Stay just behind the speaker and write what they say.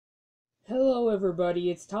Hello everybody,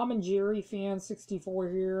 it's Tom and Jerry fan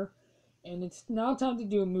 64 here, and it's now time to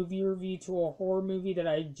do a movie review to a horror movie that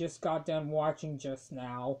I just got done watching just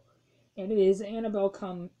now. And it is Annabelle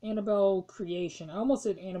Creation. I almost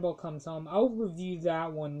said Annabelle Comes Home. I'll review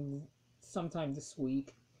that one sometime this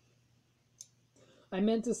week. I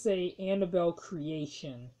meant to say Annabelle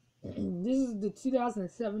Creation. This is the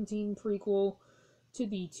 2017 prequel to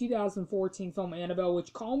the 2014 film Annabelle,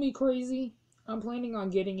 which, call me crazy, I'm planning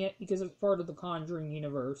on getting it because it's part of the Conjuring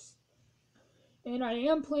universe. And I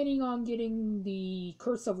am planning on getting the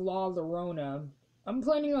Curse of La Llorona. I'm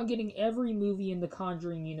planning on getting every movie in the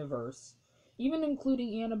Conjuring universe, even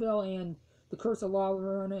including Annabelle and the Curse of La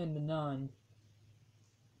Llorona and the Nun.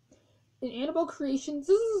 In Annabelle Creations,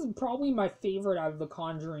 this is probably my favorite out of the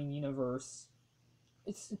Conjuring universe.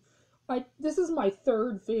 This is my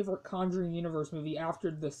third favorite Conjuring universe movie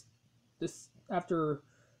after after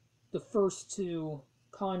the first two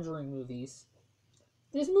Conjuring movies.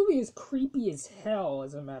 This movie is creepy as hell,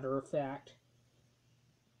 as a matter of fact.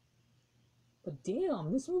 But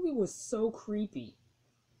damn, this movie was so creepy.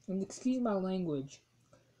 And excuse my language.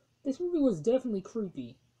 This movie was definitely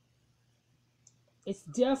creepy. It's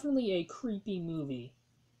definitely a creepy movie.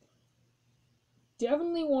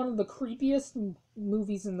 Definitely one of the creepiest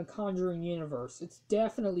movies in the Conjuring universe. It's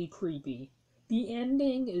definitely creepy. The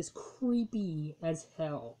ending is creepy as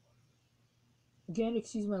hell. Again,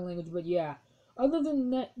 excuse my language, but yeah. Other than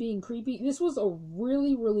that being creepy, this was a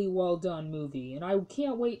really, really well done movie, and I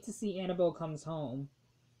can't wait to see Annabelle Comes Home.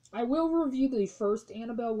 I will review the first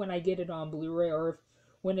Annabelle when I get it on Blu-ray, or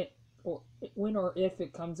when or if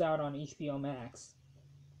it comes out on HBO Max.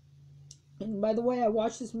 And by the way, I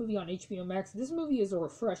watched this movie on HBO Max. This movie is a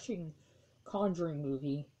refreshing Conjuring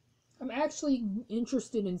movie. I'm actually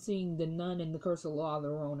interested in seeing The Nun and the Curse of La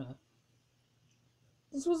Llorona.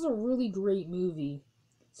 This was a really great movie.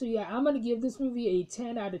 So yeah, I'm going to give this movie a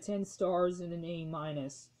 10 out of 10 stars and an A-.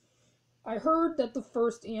 I heard that the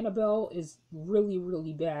first Annabelle is really,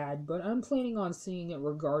 really bad, but I'm planning on seeing it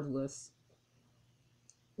regardless.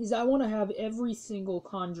 Because I want to have every single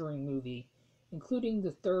Conjuring movie, including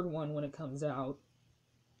the third one when it comes out.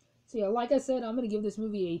 So yeah, like I said, I'm going to give this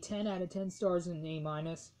movie a 10 out of 10 stars and an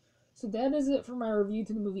A-. So that is it for my review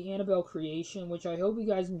to the movie Annabelle Creation, which I hope you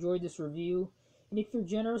guys enjoyed this review. And if you're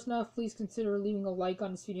generous enough, please consider leaving a like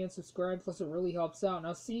on this video and subscribe, plus it really helps out. And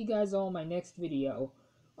I'll see you guys all in my next video.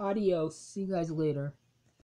 Adios. See you guys later.